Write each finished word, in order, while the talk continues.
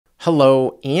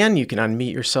Hello, Ian. You can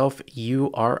unmute yourself. You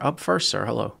are up first, sir.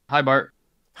 Hello. Hi, Bart.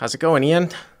 How's it going,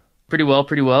 Ian? Pretty well,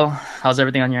 pretty well. How's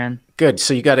everything on your end? Good.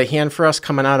 So you got a hand for us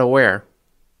coming out of where?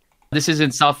 This is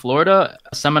in South Florida,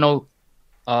 Seminole,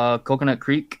 Coconut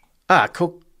Creek.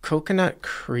 Coconut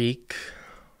Creek.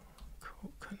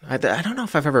 I don't know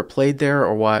if I've ever played there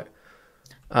or what,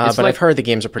 but like I've heard the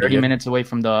games are pretty 30 good. minutes away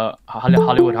from the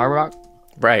Hollywood Hard Rock.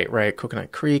 Right.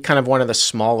 Coconut Creek, kind of one of the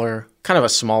smaller, kind of a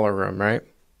smaller room, right?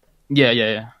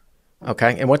 Yeah.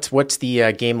 Okay. And what's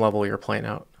the game level you're playing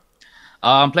out?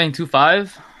 I'm playing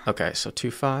 2-5. Okay, so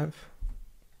 2-5.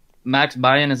 Max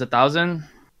buy-in is 1,000.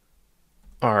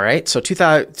 All right, so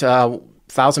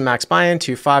 2,000 max buy-in,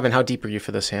 2-5, and how deep are you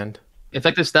for this hand?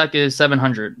 Effective stack is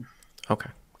 700. Okay,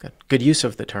 good. Good use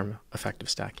of the term effective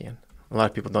stack, Ian. A lot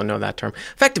of people don't know that term.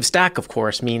 Effective stack, of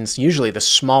course, means usually the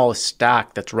smallest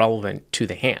stack that's relevant to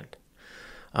the hand.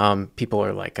 People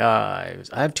are like, I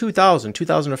have 2,000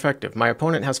 effective. My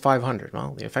opponent has 500.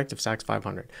 Well, the effective stack's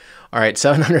 500. All right,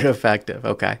 700 effective.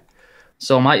 Okay.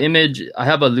 So my image, I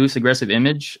have a loose aggressive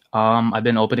image. I've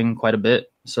been opening quite a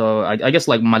bit. So I guess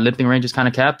like my limping range is kind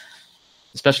of capped,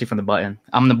 especially from the button.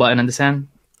 I'm the button in this hand.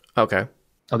 Okay.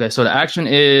 Okay, so the action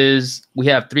is we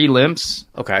have 3 limps.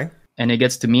 Okay. And it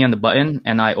gets to me on the button,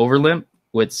 and I overlimp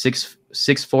with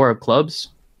 6-4 of clubs.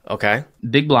 Okay.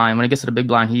 Big blind. When it gets to the big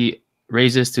blind, he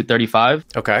raises to 35.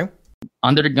 Okay.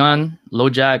 Under the gun, low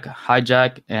jack, high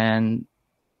jack, and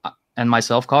my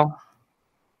self call.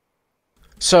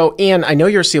 So, Ian, I know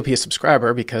you're a CLP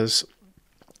subscriber because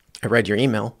I read your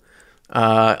email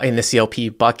in the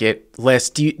CLP bucket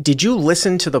list. Did you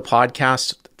listen to the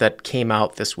podcast that came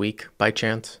out this week by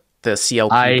chance? The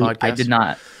CLP podcast? I did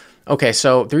not. Okay,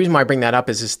 so the reason why I bring that up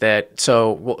is that,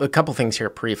 a couple things here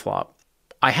pre-flop.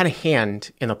 I had a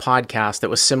hand in a podcast that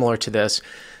was similar to this.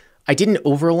 I didn't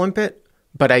overlimp it,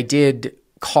 but I did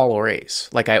call a raise.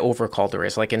 Like I overcalled the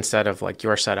raise. Like instead of like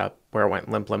your setup where it went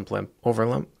limp,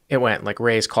 overlimp, it went like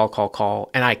raise,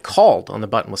 call. And I called on the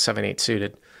button with 7-8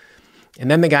 suited. And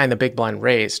then the guy in the big blind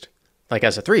raised like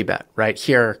as a 3-bet, right?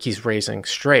 Here he's raising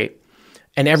straight.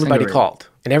 And everybody called.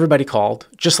 And everybody called,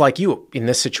 just like you in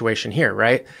this situation here,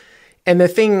 right? And the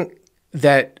thing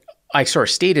that I sort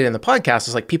of stated in the podcast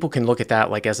is like people can look at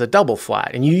that like as a double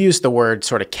flat. And you use the word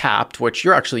sort of capped, which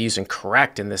you're actually using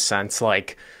correct in this sense,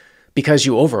 like because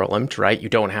you overlimped, right? You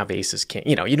don't have aces, king,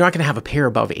 you're not going to have a pair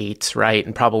above 8s, right?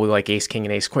 And probably like ace, king,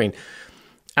 and ace, queen.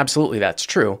 Absolutely, that's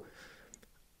true.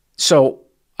 So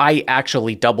I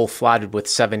actually double flatted with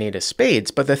 7-8 of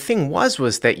spades. But the thing was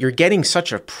that you're getting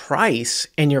such a price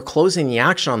and you're closing the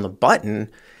action on the button.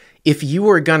 If you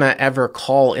were going to ever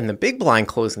call in the big blind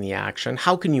closing the action,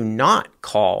 how can you not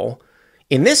call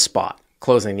in this spot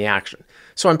closing the action?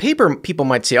 So on paper, people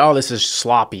might say, oh, this is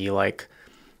sloppy. Like,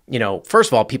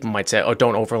 first of all, people might say, oh,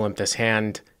 don't overlimp this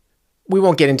hand. We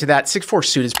won't get into that. 6-4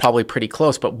 suit is probably pretty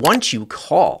close. But once you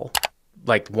call,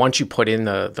 like once you put in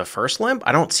the first limp,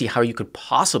 I don't see how you could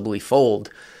possibly fold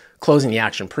closing the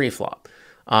action pre-flop,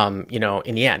 in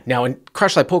the end. Now, in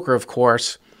Crush Live Poker, of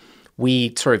course,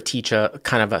 we sort of teach a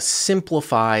kind of a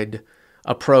simplified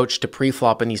approach to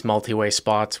pre-flop in these multi-way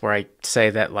spots where I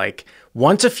say that like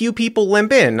once a few people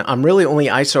limp in, I'm really only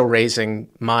ISO raising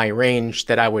my range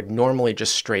that I would normally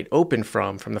just straight open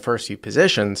from the first few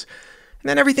positions. And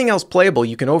then everything else playable,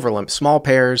 you can overlimp small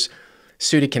pairs,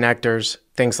 suited connectors,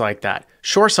 things like that.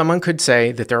 Sure, someone could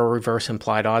say that there are reverse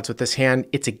implied odds with this hand.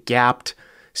 It's a gapped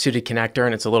suited connector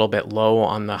and it's a little bit low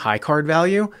on the high card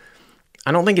value.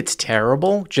 I don't think it's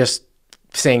terrible just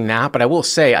saying that, but I will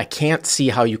say I can't see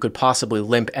how you could possibly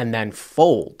limp and then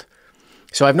fold.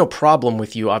 So I have no problem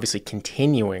with you obviously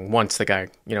continuing once the guy,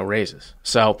 raises.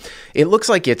 So it looks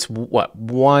like it's 5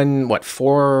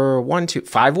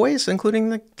 ways, including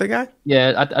the guy?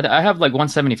 Yeah, I have like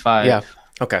 175. Yeah.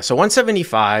 Okay, so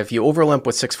 175, you overlimp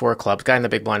with 6-4 clubs, guy in the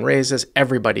big blind raises,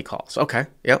 everybody calls. Okay,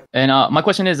 yep. And my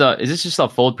question is this just a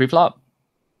fold pre-flop?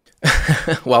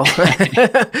 Well,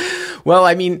 well,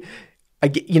 I mean,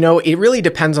 it really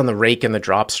depends on the rake and the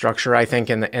drop structure, I think,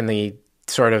 and the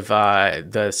sort of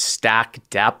the stack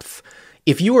depth.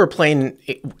 If you were playing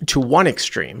to one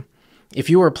extreme, if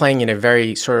you were playing in a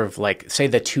very sort of like, say,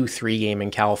 the 2-3 game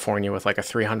in California with like a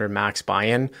 300 max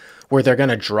buy-in, where they're going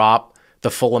to drop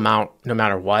the full amount no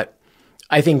matter what,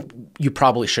 I think you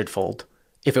probably should fold.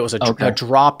 If it was a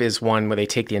drop is one where they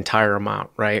take the entire amount,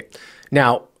 right?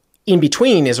 Now, in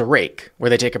between is a rake where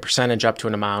they take a percentage up to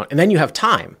an amount, and then you have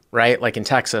time, right? Like in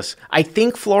Texas. I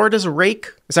think Florida's a rake.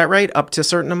 Is that right? Up to a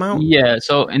certain amount? Yeah.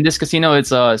 So in this casino,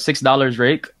 it's a $6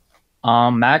 rake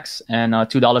max and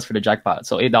 $2 for the jackpot.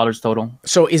 So $8 total.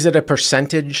 So is it a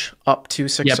percentage up to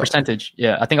 $6? Yeah, percentage.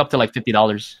 Yeah, I think up to like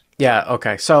 $50. Yeah.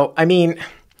 Okay. So, I mean,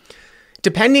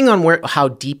 Depending on how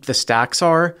deep the stacks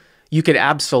are, you could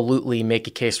absolutely make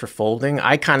a case for folding.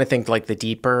 I kind of think like the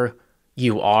deeper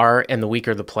you are and the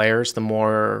weaker the players, the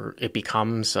more it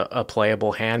becomes a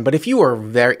playable hand. But if you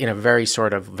are in a very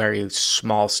sort of very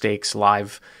small stakes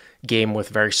live game with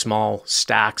very small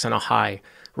stacks and a high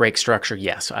rake structure,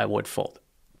 yes, I would fold.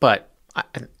 But I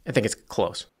think it's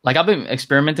close. Like I've been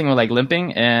experimenting with like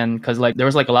limping, and because like there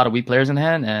was like a lot of weak players in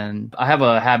hand, and I have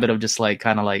a habit of just like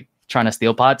kind of like trying to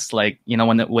steal pots, like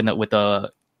with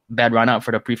the bad run out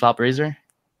for the pre-flop raiser.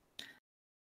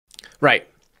 Right.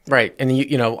 And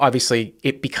you know, obviously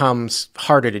it becomes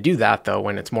harder to do that though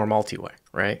when it's more multi-way,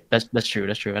 right? That's true.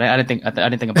 And I didn't think about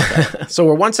that. So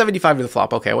we're 175 to the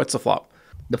flop. Okay, what's the flop?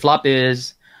 The flop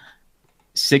is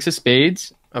 6 of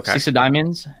spades, okay, 6 of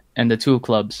diamonds, and the 2 of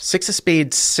clubs. 6 of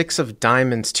spades, 6 of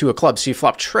diamonds, 2 of clubs. So you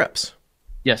flop trips.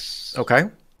 Yes. Okay.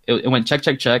 It went check.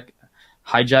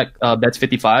 Hijack bets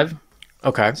 55.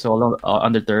 Okay. So a little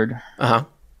under third. Uh-huh.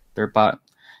 Third pot.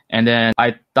 And then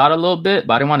I thought a little bit,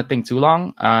 but I didn't want to think too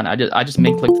long. And I just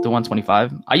min clicked to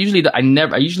 125. I usually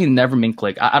never min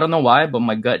click. I don't know why, but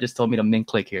my gut just told me to min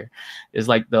click here. Is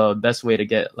like the best way to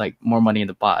get like more money in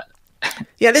the pot.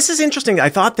 Yeah, this is interesting. I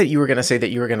thought that you were going to say that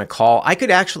you were going to call. I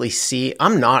could actually see,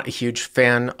 I'm not a huge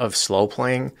fan of slow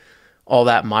playing all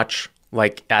that much,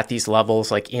 like at these levels,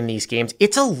 like in these games.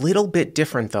 It's a little bit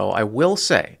different though. I will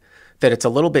say that it's a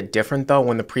little bit different though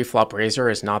when the pre-flop raiser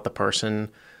is not the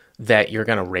person that you're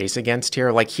going to raise against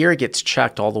here. Like here it gets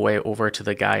checked all the way over to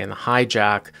the guy in the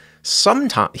hijack.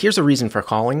 Sometimes, here's a reason for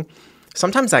calling.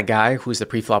 Sometimes that guy who's the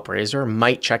pre-flop raiser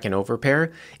might check an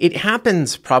overpair. It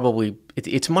happens probably,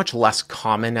 it's much less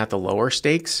common at the lower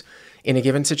stakes in a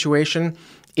given situation.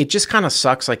 It just kind of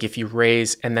sucks like if you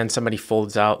raise and then somebody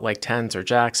folds out like tens or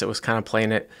jacks, it was kind of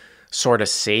playing it sort of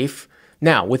safe.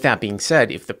 Now, with that being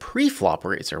said, if the pre-flop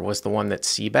raiser was the one that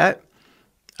c-bet,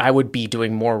 I would be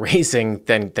doing more raising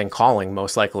than calling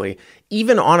most likely,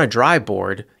 even on a dry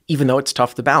board, even though it's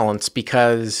tough to balance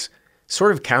because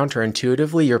sort of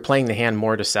counterintuitively, you're playing the hand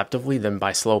more deceptively than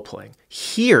by slow playing.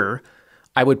 Here,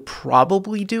 I would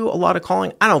probably do a lot of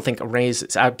calling. I don't think a raise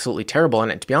is absolutely terrible.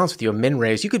 And to be honest with you, a min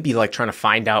raise, you could be like trying to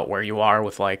find out where you are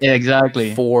with like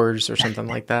exactly fours or something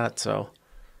like that. So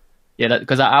yeah,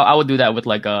 because I would do that with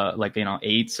like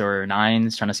eights or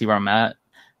nines, trying to see where I'm at.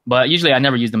 But usually I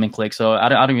never use the min click, so I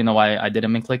don't even know why I did a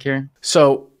min click here.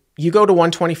 So you go to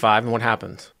 125, and what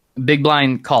happens? Big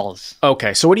blind calls.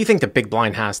 Okay, so what do you think the big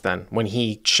blind has then when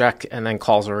he check and then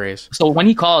calls a raise? So when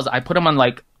he calls, I put him on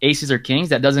like aces or kings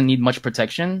that doesn't need much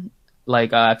protection.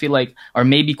 Like I feel like, or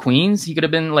maybe queens. He could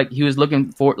have been like he was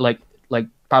looking for like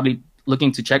probably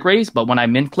looking to check raise, but when I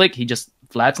min click, he just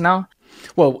flats now.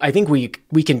 Well, I think we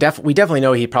definitely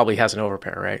know he probably has an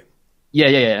overpair, right?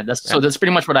 Yeah. That's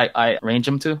pretty much what I range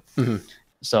him to. Mm-hmm.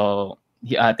 So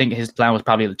I think his plan was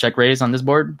probably to check raise on this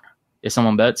board if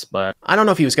someone bets, but I don't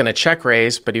know if he was going to check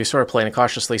raise, but he was sort of playing it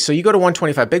cautiously. So you go to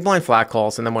 125, big blind flat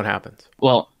calls, and then what happens?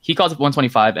 Well, he calls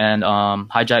 125, and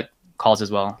hijack calls as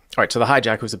well. All right, so the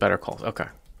hijack who's the better calls. Okay.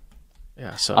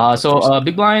 Yeah. So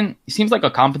big blind seems like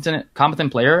a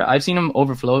competent player. I've seen him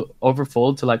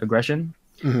overfold to like aggression.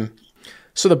 Mm-hmm.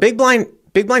 So the big blind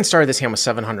started this hand with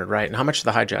 700, right? And how much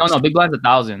the hijack? No, big blind's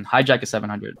 1,000. Hijack is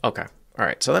 700. Okay. All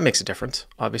right. So that makes a difference,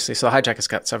 obviously. So the hijack has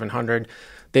got 700.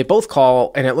 They both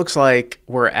call, and it looks like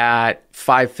we're at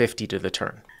 550 to the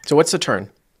turn. So what's the turn?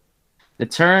 The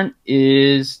turn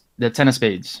is the 10 of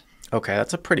spades. Okay,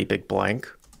 that's a pretty big blank.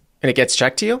 And it gets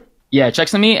checked to you? Yeah, it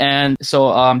checks to me. And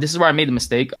so this is where I made the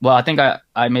mistake. Well, I think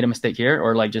I made a mistake here,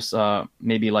 or like just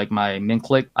maybe like my min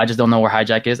click. I just don't know where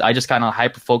hijack is. I just kind of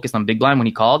hyper focused on big blind when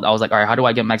he called. I was like, all right, how do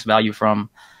I get max value from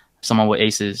someone with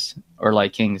aces or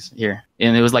like kings here?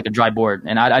 And it was like a dry board.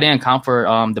 And I didn't account for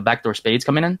the backdoor spades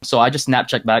coming in. So I just snap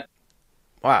check back.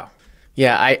 Wow.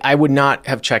 Yeah, I would not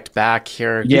have checked back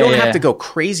here. You don't have to go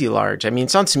crazy large. I mean,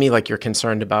 it sounds to me like you're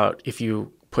concerned about if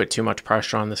you put too much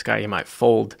pressure on this guy, you might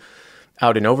fold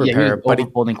out an overpair. Yeah, he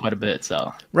was folding quite a bit.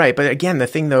 So right, but again, the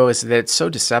thing though is that it's so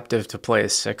deceptive to play a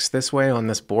six this way on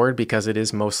this board because it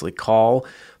is mostly call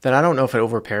that I don't know if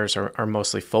overpairs are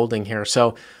mostly folding here.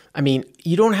 So I mean,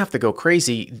 you don't have to go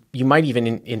crazy. You might even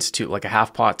institute like a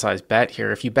half pot size bet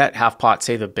here. If you bet half pot,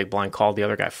 say the big blind called, the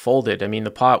other guy folded. I mean,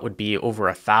 the pot would be over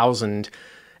 1,000,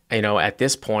 at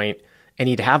this point, and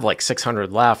he'd have like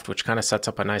 600 left, which kind of sets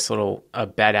up a nice little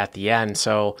bet at the end.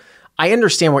 So I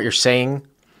understand what you're saying.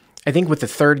 I think with the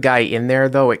third guy in there,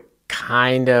 though, it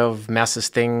kind of messes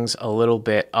things a little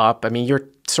bit up. I mean, you're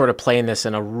sort of playing this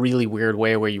in a really weird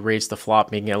way where you raise the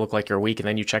flop, making it look like you're weak, and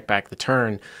then you check back the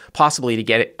turn, possibly to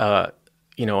get an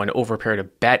overpair to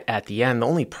bet at the end. The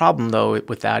only problem, though,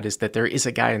 with that is that there is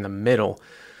a guy in the middle.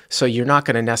 So you're not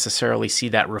going to necessarily see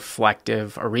that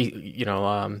reflective or,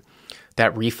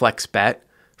 that reflex bet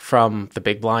from the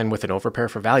big blind with an overpair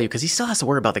for value because he still has to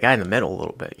worry about the guy in the middle a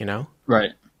little bit,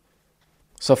 Right.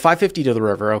 So 550 to the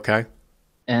river, okay.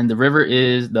 And the river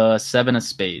is the 7 of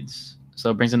spades. So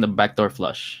it brings in the backdoor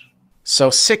flush. So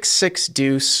 6-6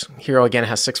 deuce. Hero again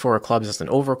has 6-4 of clubs as an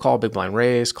overcall. Big blind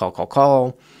raise,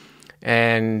 call.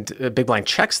 And big blind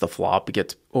checks the flop. He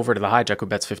gets over to the hijack who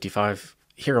bets 55.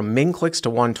 Hero min clicks to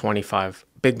 125.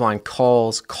 Big blind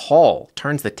calls,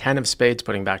 turns the 10 of spades,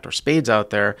 putting backdoor spades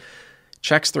out there.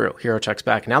 Checks through. Hero checks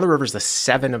back. Now the river's the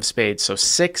 7 of spades. So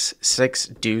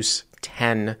 6-6 deuce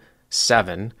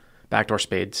 10-7. Backdoor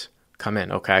spades come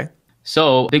in. Okay.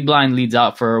 So big blind leads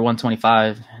out for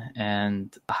 125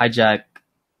 and hijack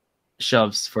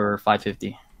shoves for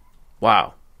 550.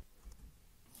 Wow.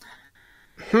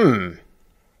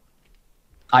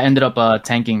 I ended up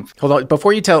tanking. Hold on.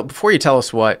 Before you tell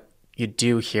us what you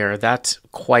do here, that's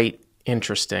quite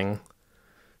interesting.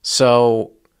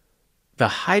 So the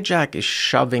hijack is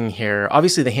shoving here.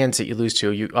 Obviously, the hands that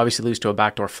you obviously lose to a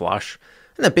backdoor flush.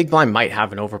 And the big blind might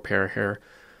have an overpair here.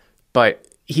 But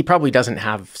he probably doesn't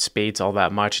have spades all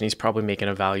that much, and he's probably making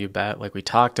a value bet like we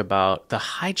talked about. The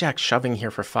hijack shoving here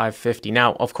for 550.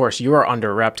 Now, of course, you are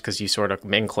under-repped because you sort of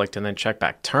min-clicked and then check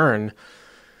back turn.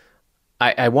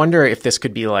 I wonder if this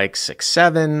could be like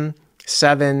 6-7,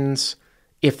 sevens,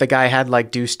 if the guy had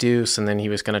like deuce-deuce and then he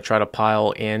was going to try to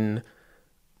pile in.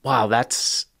 Wow,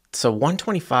 that's... So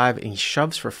 125 and he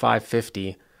shoves for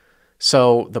 550.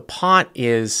 So the pot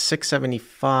is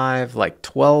 675, like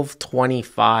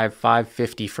 1225,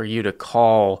 550 for you to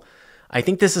call. I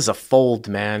think this is a fold,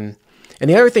 man. And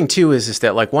the other thing too is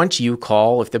that like once you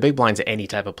call, if the big blind's any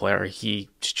type of player, he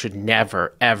should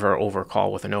never ever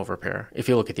overcall with an overpair. If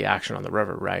you look at the action on the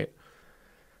river, right?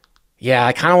 Yeah,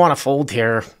 I kind of want to fold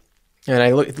here, and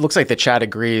it looks like the chat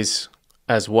agrees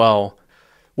as well.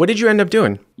 What did you end up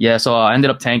doing? Yeah, so I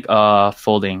ended up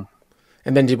folding.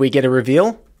 And then did we get a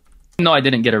reveal? No, I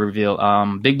didn't get a reveal.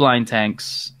 Big blind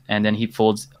tanks, and then he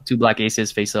folds 2 black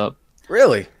aces face up.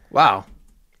 Really? Wow.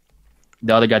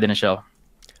 The other guy didn't show.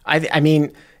 I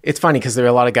mean, it's funny because there are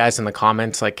a lot of guys in the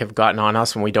comments like have gotten on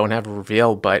us when we don't have a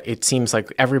reveal, but it seems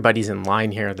like everybody's in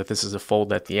line here that this is a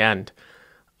fold at the end.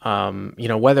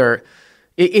 Whether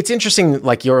it's interesting,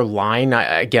 like your line.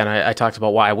 I talked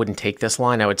about why I wouldn't take this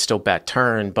line. I would still bet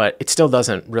turn, but it still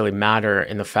doesn't really matter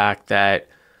in the fact that.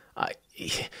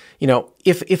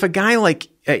 If a guy like,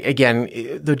 again,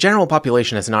 the general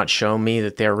population has not shown me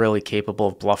that they're really capable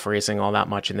of bluff raising all that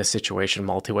much in this situation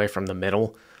multi-way from the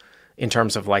middle in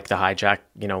terms of like the hijack,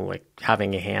 like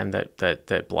having a hand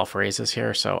that bluff raises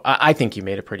here. So I think you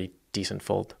made a pretty decent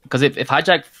fold. Because if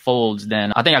hijack folds,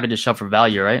 then I think I could just shove for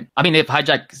value, right? I mean, if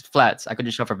hijack flats, I could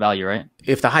just shove for value, right?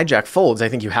 If the hijack folds, I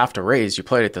think you have to raise. You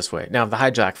played it this way. Now, if the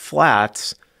hijack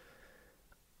flats...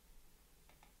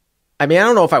 I mean, I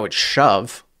don't know if I would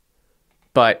shove,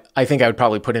 but I think I would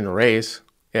probably put in a raise.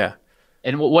 Yeah.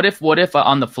 And what if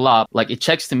on the flop, like it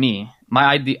checks to me? My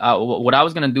idea, what I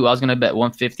was gonna do, I was gonna bet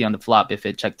 150 on the flop if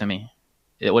it checked to me.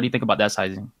 What do you think about that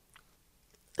sizing?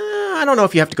 I don't know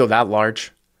if you have to go that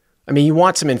large. I mean, you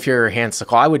want some inferior hands to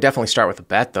call. I would definitely start with a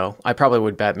bet, though. I probably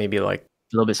would bet maybe like a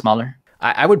little bit smaller.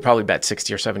 I would probably bet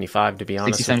 60 or 75, to be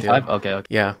honest. 60, 75. Okay.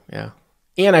 Yeah.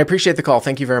 Ian, I appreciate the call.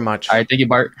 Thank you very much. All right. Thank you,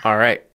 Bart. All right.